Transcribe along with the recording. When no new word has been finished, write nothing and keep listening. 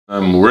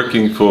I'm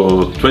working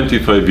for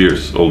 25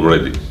 years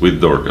already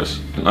with Dorcas.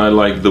 I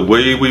like the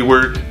way we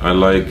work, I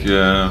like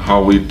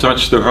how we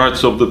touch the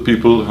hearts of the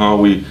people, how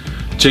we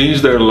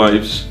change their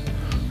lives,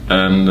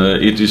 and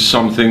it is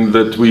something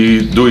that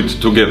we do it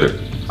together.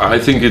 I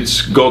think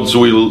it's God's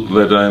will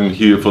that I'm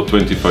here for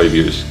 25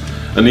 years.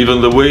 And even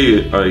the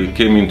way I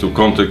came into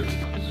contact,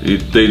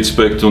 it dates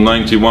back to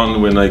 '91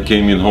 when I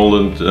came in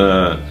Holland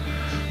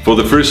for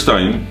the first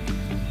time.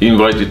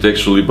 Invited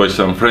actually by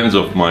some friends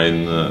of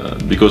mine,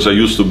 because I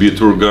used to be a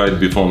tour guide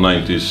before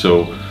 '90s,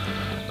 so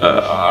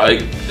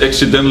I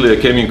accidentally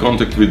came in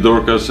contact with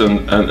Dorcas,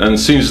 and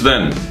since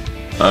then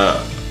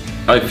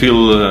I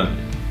feel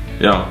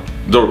yeah,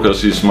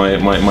 Dorcas is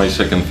my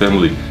second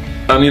family.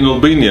 And in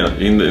Albania,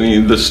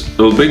 in this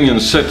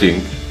Albanian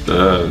setting,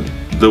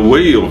 the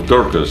way of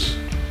Dorcas,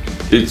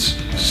 it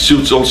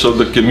suits also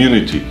the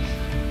community,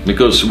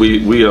 because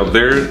we are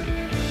there.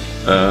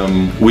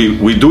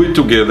 We do it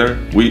together,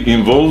 we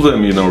involve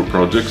them in our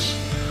projects,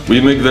 we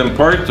make them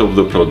part of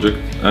the project,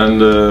 and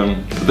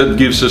that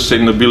gives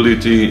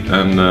sustainability,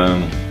 and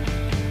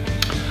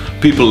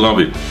people love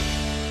it.